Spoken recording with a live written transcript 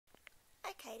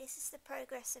Okay, this is the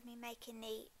progress of me making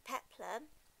the peplum,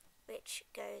 which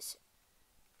goes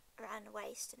around the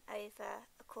waist and over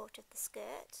a quarter of the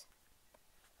skirt.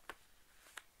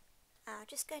 I'm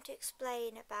just going to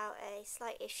explain about a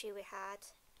slight issue we had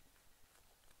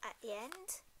at the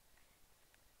end.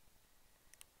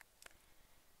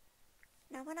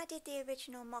 Now, when I did the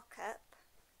original mock-up,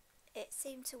 it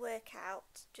seemed to work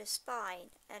out just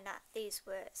fine, and that these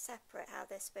were separate how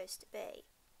they're supposed to be.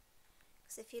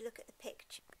 Because if you look at the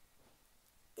picture,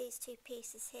 these two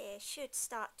pieces here should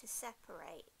start to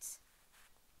separate.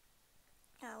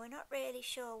 Now, we're not really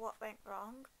sure what went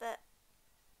wrong, but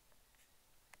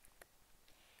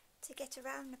to get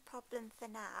around the problem for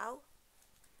now,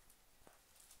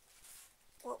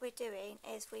 what we're doing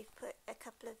is we've put a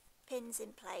couple of pins in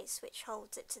place which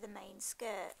holds it to the main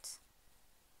skirt.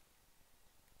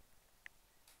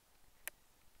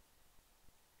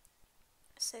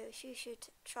 So if you should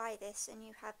try this and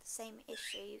you have the same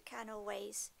issue, you can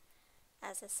always,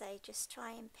 as I say, just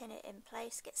try and pin it in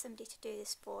place, get somebody to do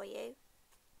this for you.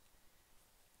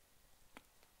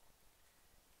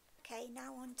 Okay,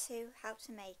 now on to how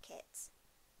to make it.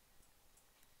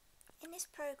 In this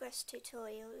progress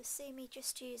tutorial, you'll see me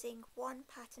just using one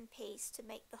pattern piece to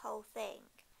make the whole thing.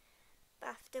 But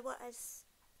after what has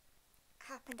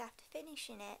happened after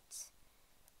finishing it,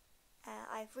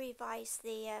 I've revised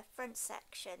the front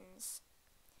sections.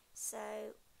 So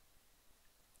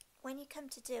when you come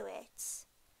to do it,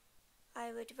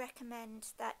 I would recommend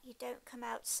that you don't come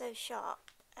out so sharp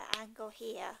at angle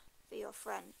here for your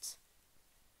front.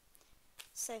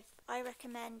 So I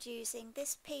recommend using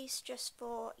this piece just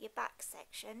for your back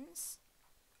sections.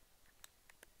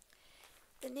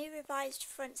 The new revised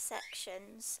front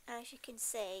sections, as you can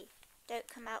see, don't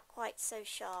come out quite so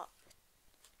sharp.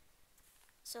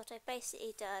 So what I've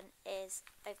basically done is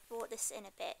I've brought this in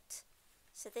a bit.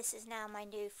 So this is now my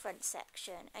new front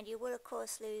section, and you will of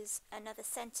course lose another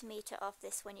centimetre of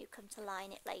this when you come to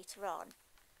line it later on.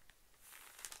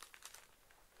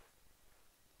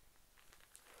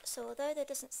 So although there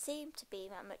doesn't seem to be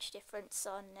that much difference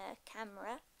on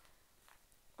camera,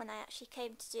 when I actually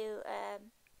came to do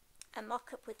a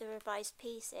mock-up with the revised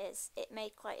pieces, it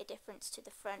made quite a difference to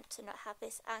the front to not have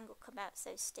this angle come out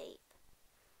so steep.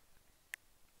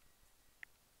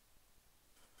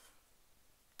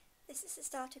 This is the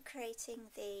start of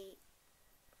creating the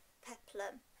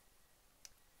peplum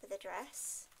for the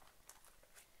dress,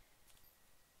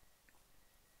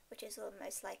 which is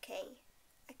almost like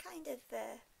a kind of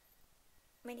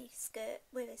mini skirt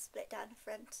with a split down the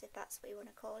front, if that's what you want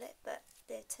to call it, but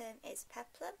the term is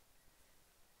peplum.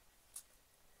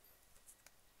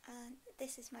 And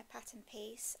this is my pattern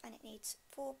piece, and it needs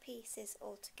 4 pieces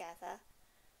altogether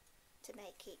to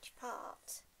make each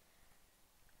part.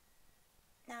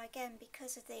 Now again,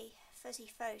 because of the fuzzy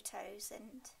photos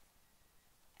and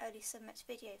only so much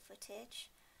video footage,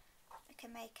 I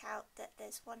can make out that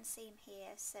there's one seam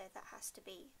here, so that has to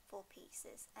be 4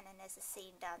 pieces, and then there's a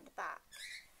seam down the back,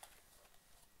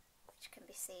 which can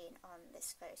be seen on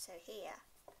this photo here.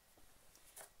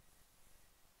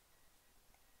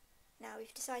 Now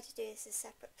we've decided to do this as a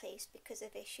separate piece because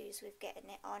of issues with getting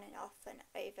it on and off and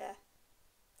over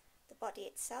the body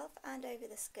itself and over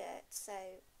the skirt, so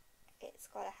it's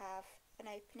got to have an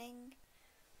opening,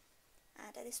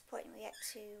 and at this point we have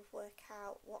to work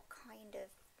out what kind of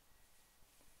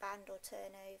band or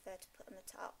turnover to put on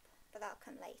the top, but that'll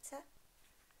come later.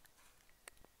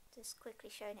 Just quickly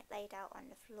showing it laid out on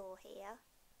the floor here.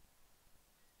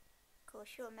 Of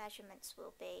course your measurements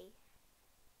will be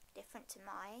different to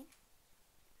mine.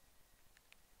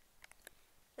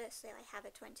 Firstly, I have a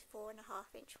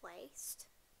 24.5-inch waist,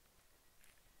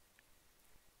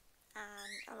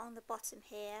 and along the bottom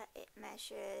here it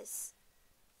measures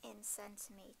in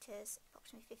centimetres,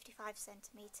 approximately 55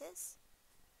 centimetres.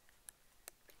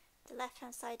 The left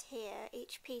hand side here,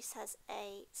 each piece has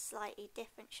a slightly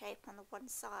different shape on the one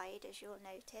side, as you'll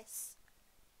notice.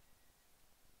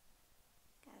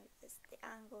 The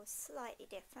angle is slightly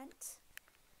different.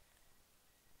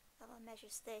 That one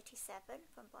measures 37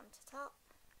 from bottom to top,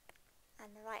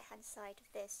 and the right hand side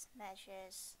of this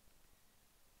measures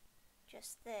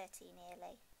just 30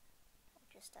 nearly, or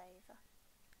just over.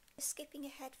 Just skipping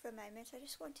ahead for a moment, I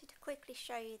just wanted to quickly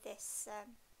show you this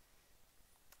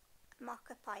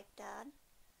mock-up I've done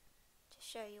to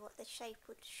show you what the shape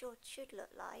should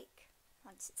look like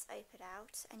once it's opened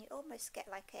out, and you almost get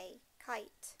like a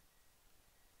kite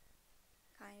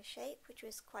kind of shape, which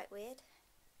was quite weird.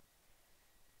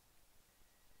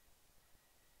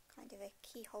 Kind of a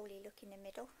keyhole-y look in the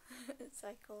middle, as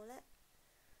I call it.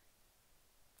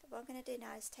 But what I'm going to do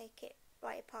now is take it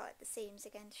right apart at the seams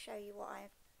again to show you what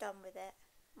I've done with it.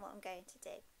 what I'm going to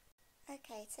do.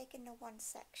 Okay, taking the one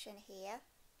section here,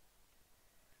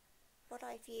 what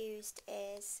I've used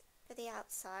is, for the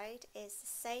outside, is the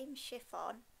same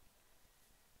chiffon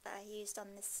that I used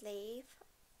on the sleeve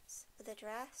for the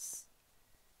dress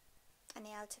and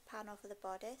the outer panel for the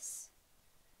bodice,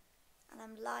 and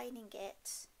I'm lining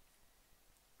it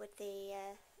with the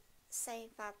same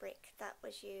fabric that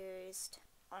was used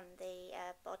on the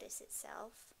bodice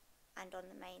itself and on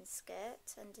the main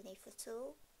skirt underneath the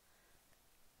tulle.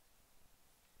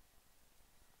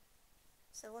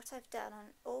 So what I've done on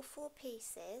all four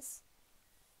pieces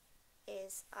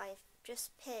is I've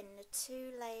just pinned the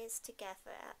two layers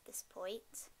together at this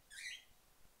point,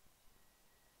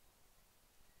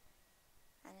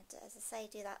 and as I say,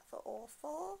 do that for all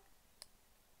four.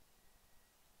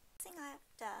 The thing I have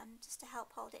done just to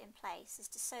help hold it in place is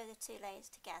to sew the two layers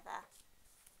together,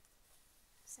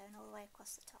 sewn all the way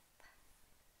across the top,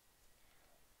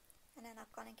 and then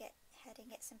I've gone ahead and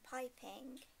get some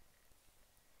piping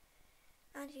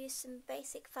and use some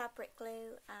basic fabric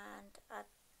glue, and I've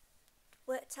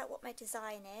worked out what my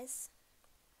design is.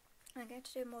 I'm going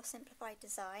to do a more simplified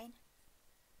design.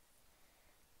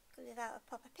 Without a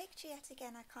proper picture yet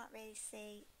again, I can't really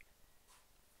see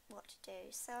what to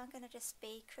do, so I'm going to just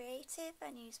be creative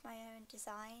and use my own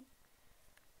design.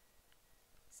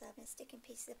 So I've been sticking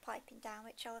pieces of piping down,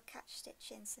 which I will catch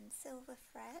stitch in some silver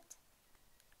thread.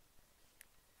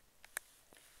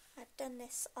 I've done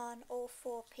this on all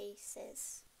four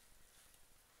pieces,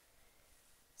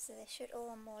 so they should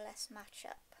all more or less match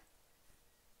up.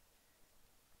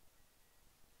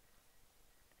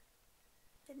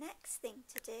 The next thing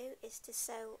to do is to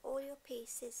sew all your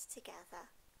pieces together.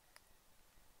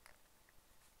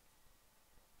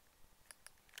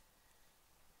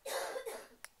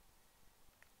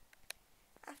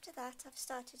 After that, I've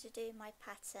started to do my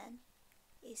pattern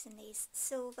using these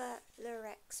silver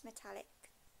lurex metallic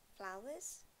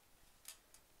flowers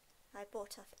I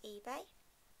bought off eBay,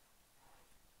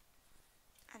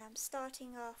 and I'm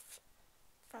starting off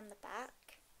from the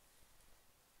back,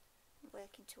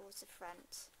 working towards the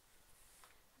front.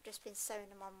 I've just been sewing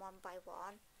them on one by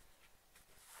one,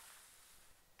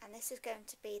 and this is going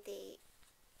to be the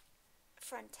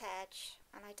front edge,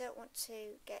 and I don't want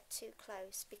to get too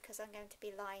close because I'm going to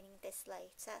be lining this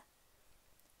later,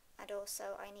 and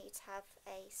also I need to have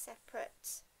a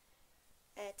separate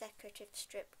decorative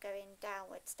strip going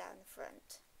downwards down the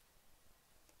front.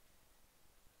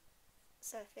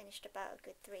 So I finished about a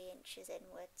good 3 inches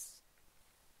inwards.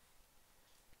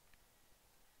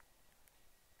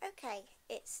 Okay,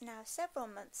 it's now several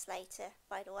months later,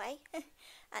 by the way, and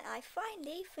I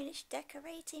finally finished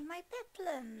decorating my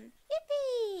peplum.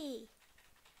 Yippee!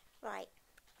 Right,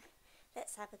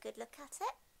 let's have a good look at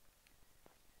it.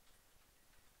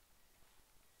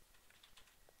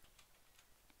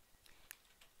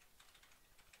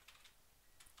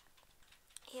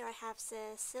 Here I have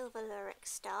the silver lurex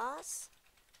stars,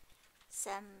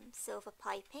 some silver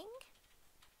piping,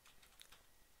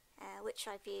 which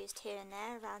I've used here and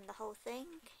there around the whole thing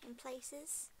in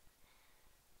places.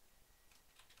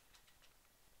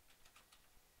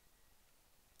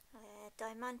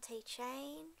 Diamante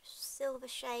chain, silver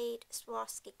shade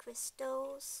Swarovski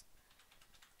crystals,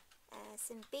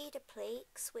 some beader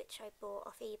pleats which I bought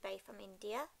off eBay from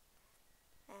India,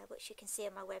 which you can see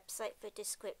on my website for a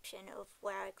description of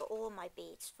where I got all my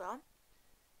beads from.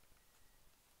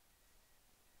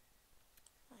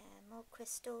 More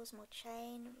crystals, more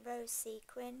chain, rose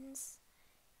sequins.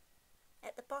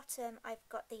 At the bottom I've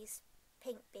got these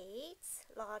pink beads,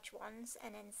 large ones,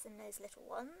 and then some of those little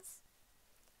ones.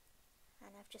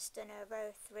 And I've just done a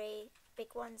row 3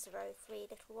 big ones, a row 3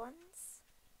 little ones.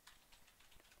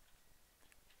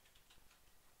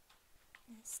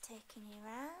 And it's taking you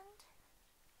around.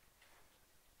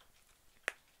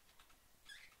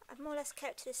 I've more or less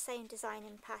kept to the same design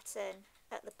and pattern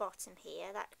at the bottom here.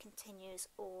 That continues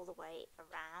all the way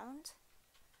around.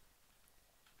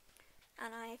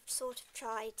 And I've sort of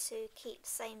tried to keep the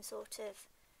same sort of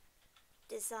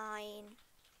design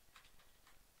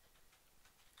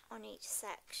on each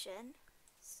section.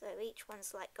 So each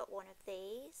one's like got one of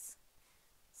these.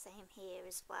 Same here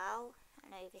as well,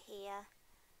 and over here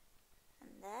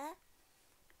and there.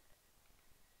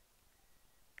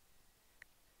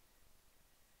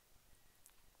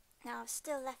 Now I've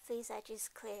still left these edges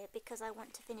clear because I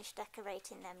want to finish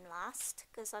decorating them last,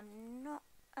 because I'm not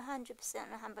 100%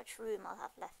 on how much room I'll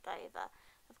have left over.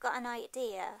 I've got an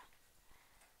idea,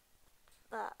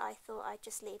 but I thought I'd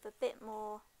just leave a bit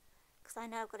more, because I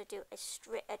know I've got to do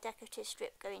a decorative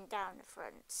strip going down the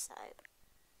front, so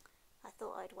I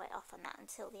thought I'd wait off on that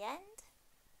until the end.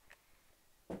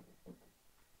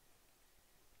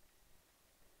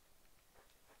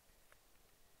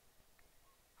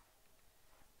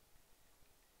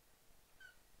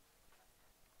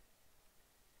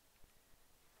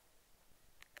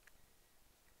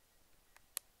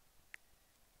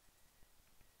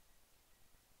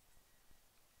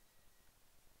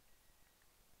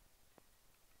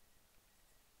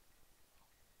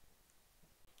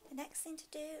 Next thing to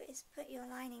do is put your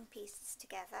lining pieces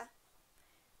together,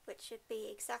 which should be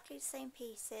exactly the same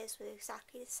pieces with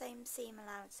exactly the same seam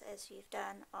allowance as you've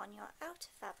done on your outer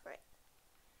fabric,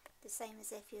 the same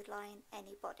as if you'd line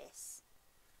any bodice.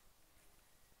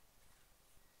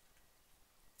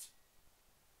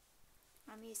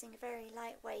 I'm using a very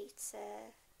lightweight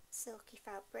silky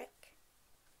fabric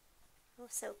or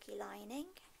silky lining.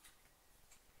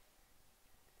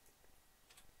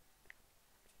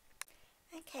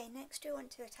 Okay, next we want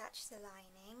to attach the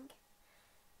lining.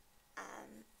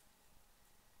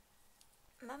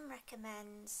 Mum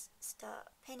recommends start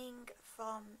pinning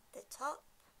from the top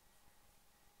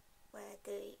where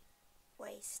the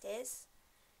waist is.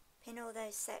 Pin all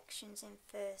those sections in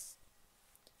first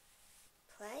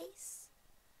place,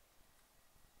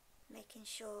 making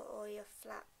sure all your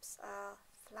flaps are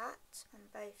flat on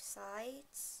both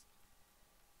sides.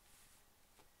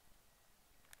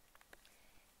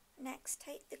 Next,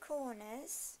 take the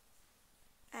corners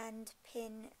and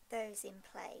pin those in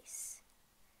place,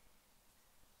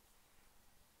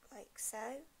 like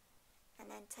so,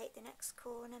 and then take the next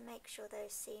corner, make sure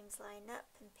those seams line up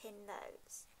and pin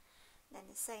those. Then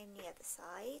the same the other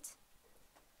side,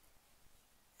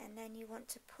 and then you want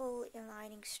to pull your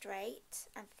lining straight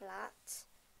and flat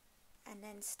and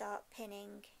then start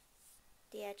pinning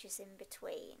the edges in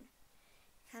between.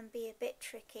 Can be a bit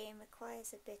tricky and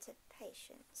requires a bit of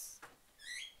patience.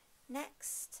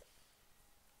 Next,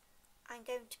 I'm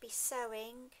going to be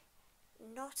sewing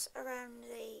not around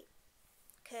the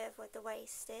curve where the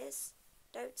waist is,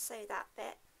 don't sew that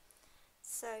bit.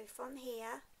 So from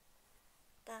here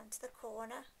down to the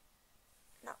corner,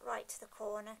 not right to the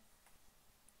corner,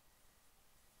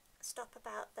 stop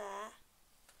about there,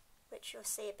 which you'll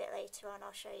see a bit later on.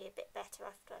 I'll show you a bit better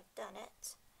after I've done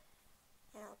it.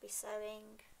 And I'll be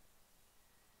sewing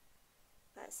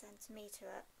about a centimetre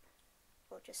up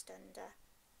or just under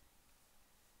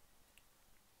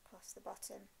across the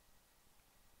bottom.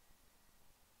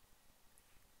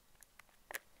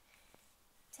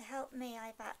 To help me,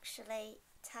 I've actually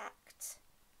tacked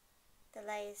the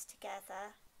layers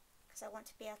together because I want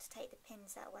to be able to take the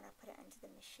pins out when I put it under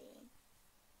the machine.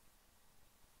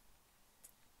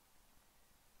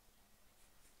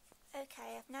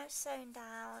 Okay, I've now sewn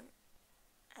down,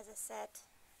 as I said,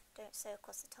 don't sew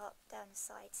across the top, down the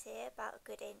sides here, about a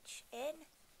good inch in.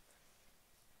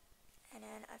 And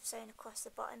then I've sewn across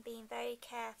the bottom, being very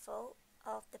careful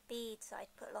of the beads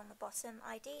I'd put along the bottom.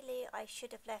 Ideally I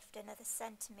should have left another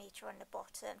centimetre on the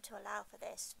bottom to allow for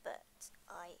this, but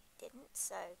I didn't.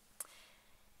 So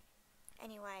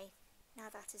anyway, now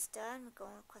that is done, we're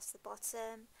going across the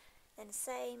bottom, then the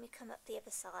same, we come up the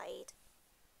other side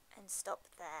and stop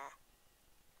there.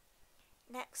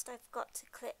 Next I've got to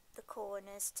clip the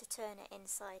corners to turn it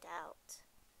inside out,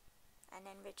 and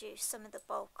then reduce some of the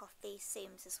bulk off these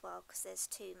seams as well because there's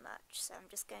too much. So I'm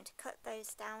just going to cut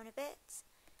those down a bit,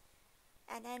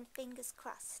 and then fingers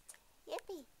crossed.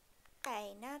 Yippee!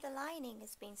 Okay, now the lining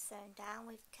has been sewn down,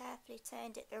 we've carefully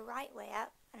turned it the right way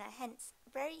up, and I hence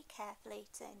very carefully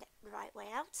turned it the right way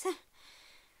out.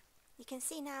 You can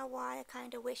see now why I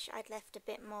kind of wish I'd left a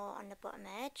bit more on the bottom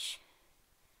edge,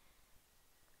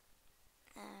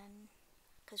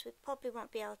 because we probably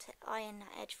won't be able to iron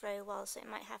that edge very well, so it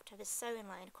might have to have a sewing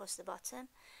line across the bottom,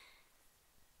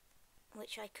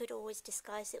 which I could always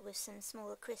disguise it with some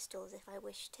smaller crystals if I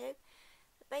wish to.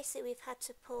 But basically we've had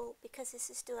to pull, because this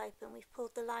is still open, we've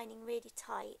pulled the lining really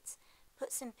tight,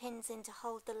 put some pins in to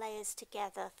hold the layers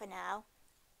together for now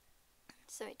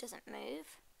so it doesn't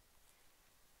move.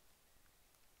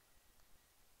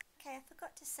 Okay, I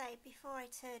forgot to say, before I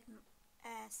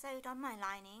sewed on my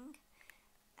lining,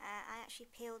 I actually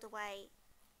peeled away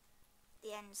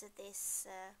the ends of this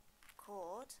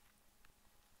cord,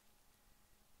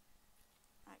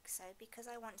 like so, because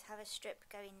I want to have a strip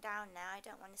going down now. I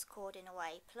don't want this cord in a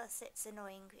way, plus it's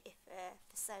annoying if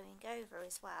for sewing over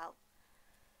as well.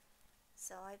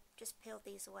 So I just peeled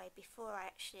these away before I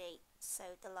actually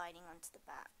sewed the lining onto the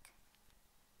back.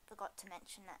 Forgot to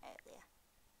mention that earlier.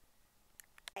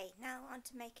 Okay, now on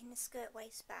to making the skirt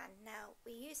waistband. Now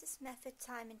we use this method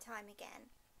time and time again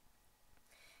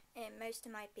in most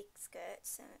of my big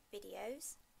skirts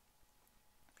videos,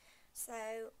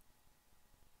 so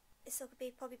this will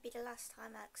probably be the last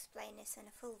time I explain this in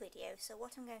a full video. So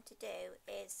what I'm going to do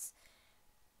is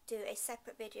do a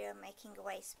separate video making a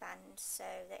waistband, so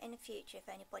that in the future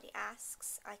if anybody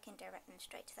asks I can direct them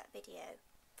straight to that video.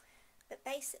 But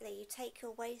basically you take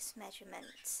your waist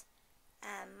measurement,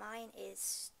 mine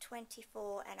is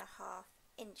 24.5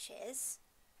 inches,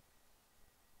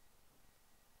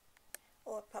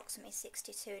 or approximately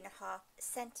 62.5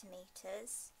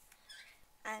 centimetres,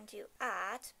 and you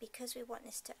add, because we want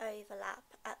this to overlap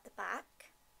at the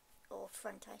back, or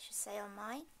front I should say on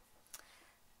mine,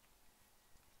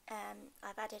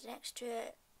 I've added an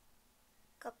extra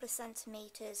couple of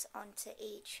centimetres onto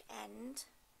each end.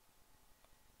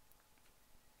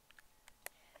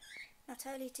 Not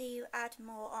only do you add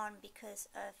more on because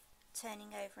of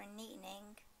turning over and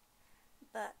neatening,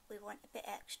 but we want a bit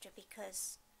extra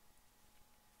because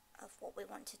of what we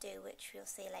want to do, which we'll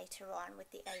see later on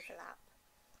with the overlap.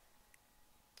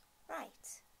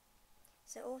 Right,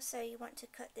 so also you want to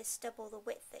cut this double the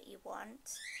width that you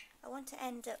want. I want to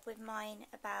end up with mine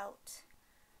about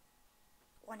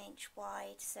 1 inch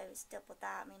wide, so it's double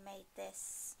that. We made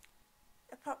this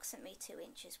approximately 2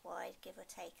 inches wide, give or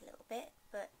take a little bit,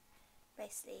 but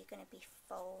basically you're going to be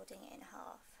folding it in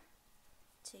half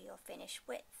to your finished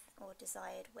width or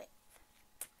desired width.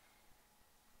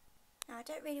 Now I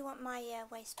don't really want my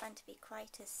waistband to be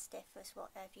quite as stiff as what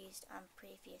I've used on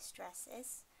previous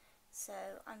dresses, so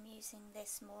I'm using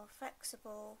this more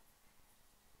flexible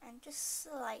and just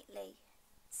slightly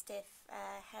stiff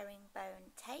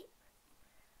herringbone tape.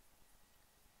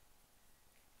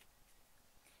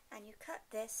 And you cut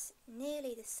this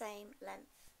nearly the same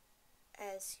length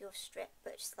as your strip,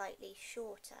 but slightly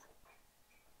shorter.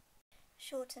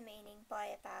 Shorter meaning by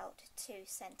about 2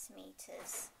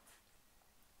 centimetres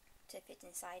to fit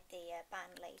inside the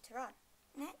band later on.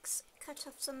 Next, cut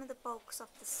off some of the bulks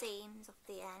off the seams of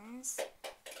the ends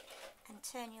and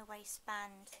turn your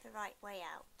waistband the right way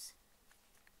out.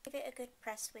 Give it a good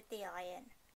press with the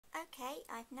iron. Okay,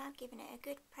 I've now given it a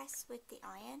good press with the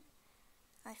iron.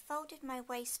 I folded my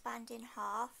waistband in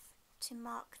half to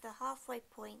mark the halfway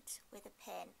point with a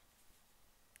pin.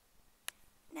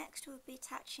 Next we'll be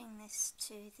attaching this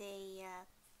to the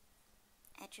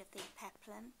edge of the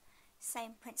peplum.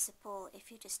 Same principle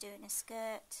if you're just doing a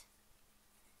skirt.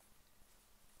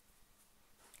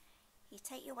 You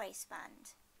take your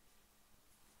waistband.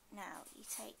 Now you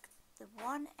take the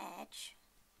one edge,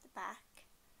 the back,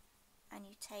 and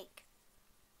you take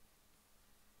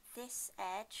this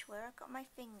edge where I've got my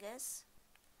fingers,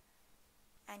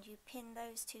 and you pin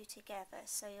those two together,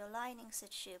 so your lining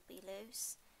should be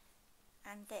loose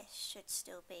and this should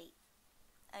still be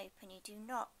open. You do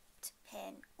not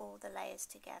pin all the layers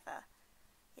together.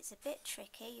 It's a bit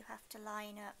tricky. You have to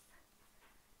line up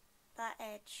that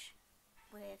edge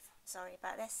with, sorry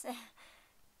about this,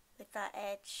 with that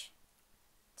edge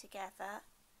together,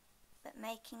 but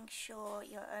making sure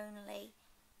you're only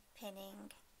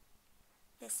pinning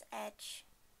this edge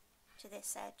to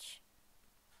this edge,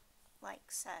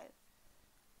 like so.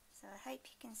 So I hope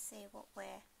you can see what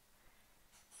we're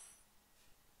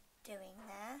doing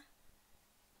there.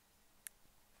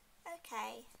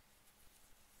 Okay,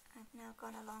 I've now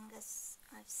gone along as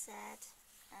I've said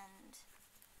and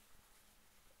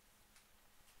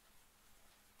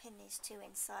pin these two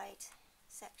inside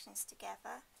sections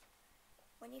together.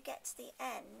 When you get to the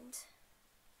end,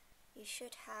 you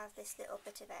should have this little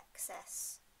bit of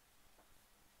excess.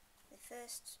 The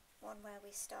first one where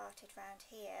we started round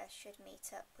here should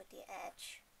meet up with the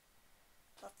edge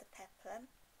of the peplum,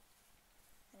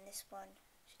 and this one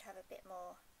should have a bit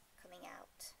more coming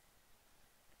out.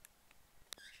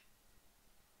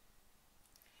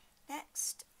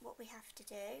 Next, what we have to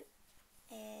do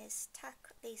is tack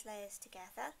these layers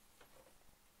together,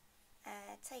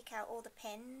 take out all the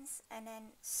pins and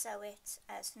then sew it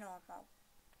as normal.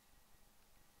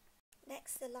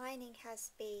 Next, the lining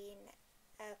has been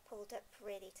pulled up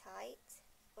really tight,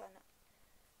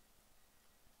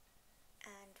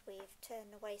 and we've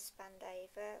turned the waistband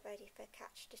over, ready for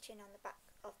catch stitching on the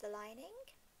back of the lining.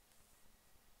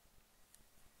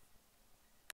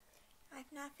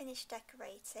 I've now finished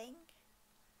decorating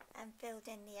and filled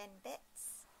in the end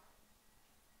bits,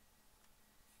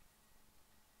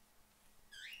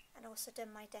 and also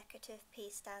done my decorative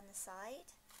piece down the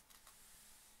side.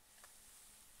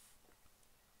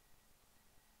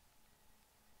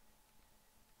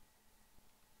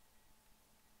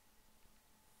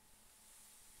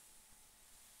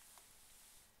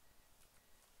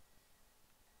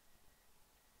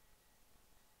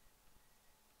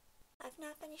 I've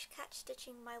now finished catch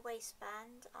stitching my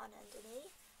waistband on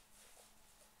underneath.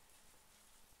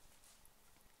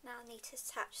 Now I need to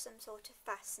attach some sort of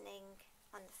fastening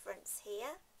on the fronts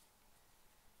here.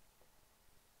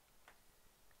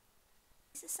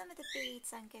 These are some of the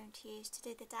beads I'm going to use to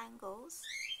do the dangles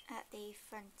at the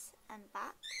front and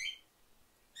back.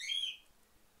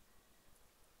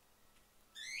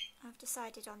 I've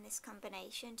decided on this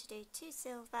combination to do 2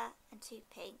 silver and 2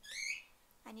 pink,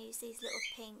 and use these little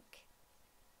pink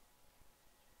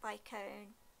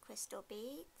bicone crystal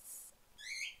beads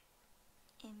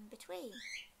in between,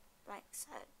 like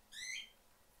so.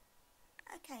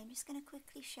 Okay, I'm just going to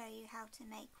quickly show you how to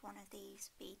make one of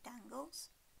these bead dangles.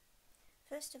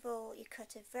 First of all, you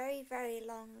cut a very, very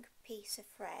long piece of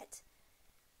thread,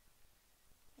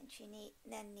 and you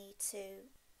then need to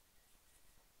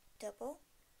double.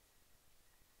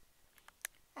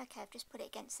 Okay, I've just put it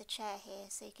against the chair here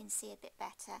so you can see a bit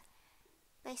better.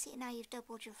 Basically, now you've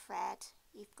doubled your thread,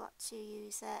 you've got to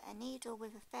use a needle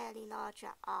with a fairly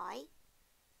larger eye.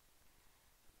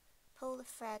 Pull the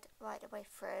thread right the way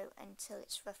through until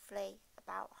it's roughly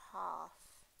about half.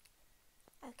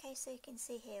 Okay, so you can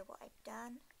see here what I've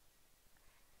done.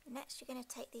 Next you're going to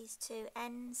take these two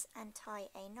ends and tie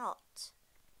a knot.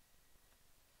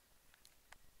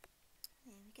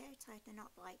 There we go, tie the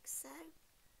knot like so.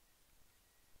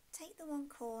 Take the one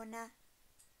corner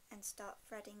and start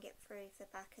threading it through the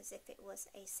back as if it was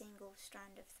a single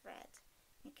strand of thread.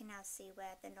 You can now see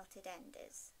where the knotted end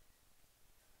is.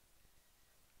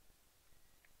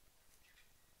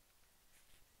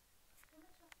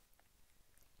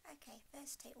 Okay,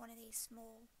 first take one of these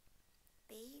small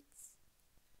beads,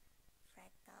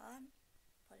 thread that on,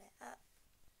 pull it up,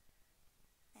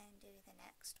 then do the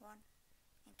next one,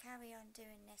 and carry on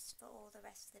doing this for all the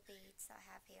rest of the beads that I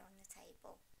have here on the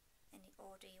table, in the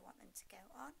order you want them to go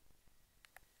on.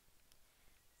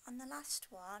 On the last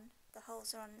one, the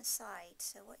holes are on the side,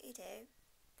 so what you do,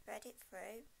 thread it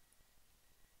through,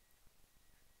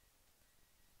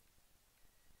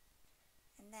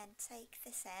 and then take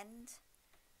this end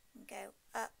and go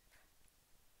up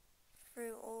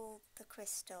through all the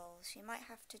crystals. You might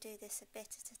have to do this a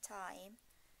bit at a time.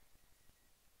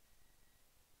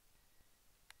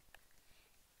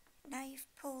 Now you've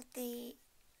pulled the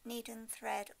needle and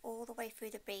thread all the way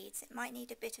through the beads, it might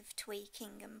need a bit of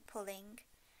tweaking and pulling,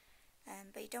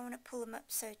 but you don't want to pull them up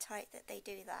so tight that they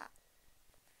do that.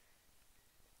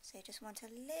 So you just want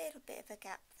a little bit of a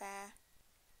gap there,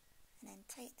 and then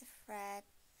take the thread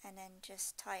and then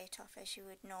just tie it off as you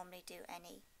would normally do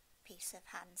any piece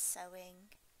of hand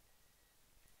sewing.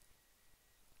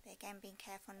 But again, being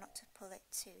careful not to pull it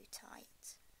too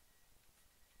tight.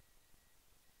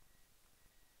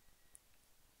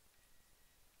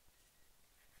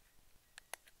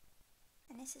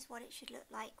 And this is what it should look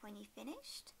like when you've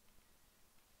finished.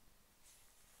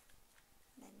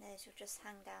 And then those will just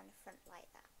hang down the front like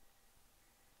that.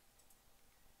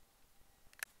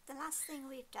 The last thing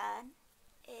we've done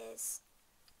is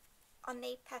on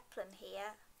the peplum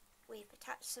here, we've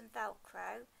attached some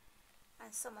velcro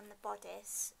and some on the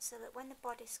bodice, so that when the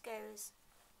bodice goes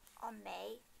on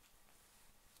me,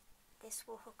 this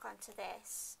will hook onto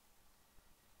this,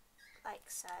 like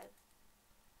so.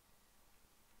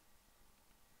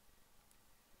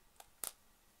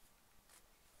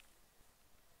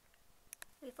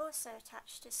 We've also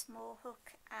attached a small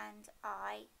hook and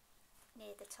eye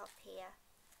near the top here,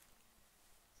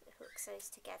 so it hooks those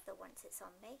together once it's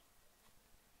on me.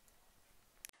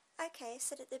 Okay, I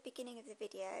said at the beginning of the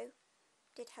video,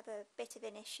 did have a bit of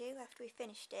an issue after we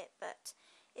finished it, but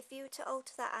if you were to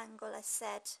alter that angle as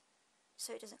said,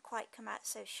 so it doesn't quite come out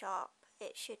so sharp,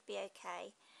 it should be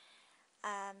okay.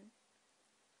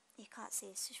 You can't see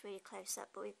this just really close up,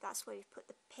 but that's where we've put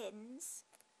the pins.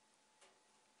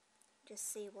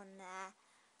 Just see one there,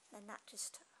 then that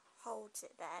just holds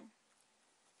it then.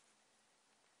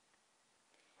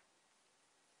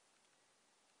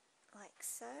 Like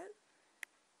so.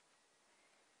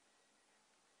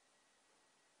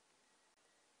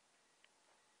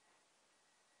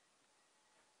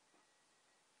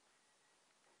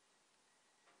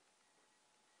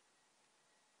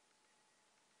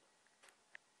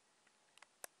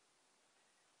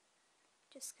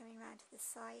 Just coming round to the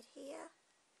side here.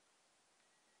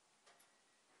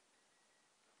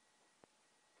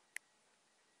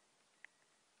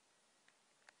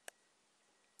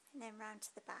 And then round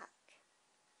to the back.